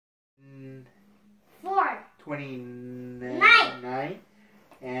29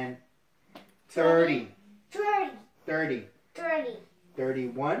 and 30. 30.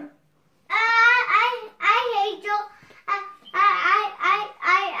 31. I hate Joe. I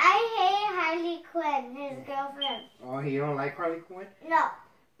hate Harley Quinn, his girlfriend. Oh, you don't like Harley Quinn? No.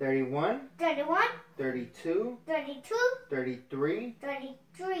 31. 31. 32. 32. 33.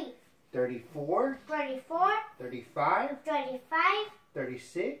 33. 34. 34. 35. 35.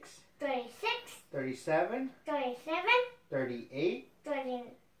 36. 36. 37. 37. 38.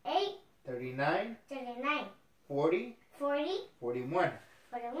 38. 39. 39. 40. 40. 41.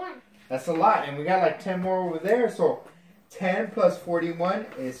 41. That's a lot, and we got like 10 more over there, so 10 plus 41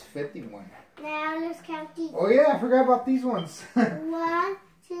 is 51. Now let's count these. Oh yeah, I forgot about these ones. 1,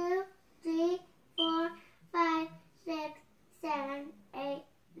 2, 3, 4, 5, 6, 7, 8,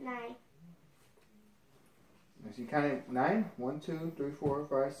 9. Is you counting 9? 1, 2, 3, 4,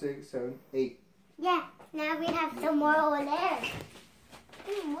 5, 6, 7, 8. Yeah, now we have some more over there.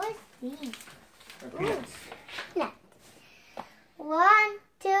 What's these? No. 1,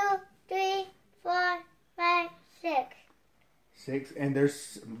 2, 3, 4, 5, 6. 6, and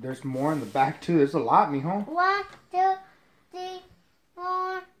there's more in the back too. There's a lot, mijo. 1, 2, 3,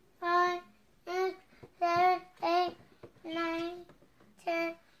 4, 5, 6, 7, 8, 9,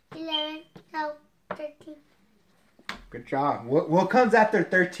 10, 11, 12, 13. Good job. What comes after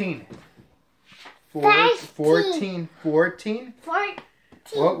 13? 14. 14. 14.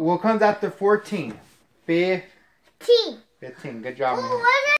 What comes after 14? 15. 15. 15. Good job, mijo. What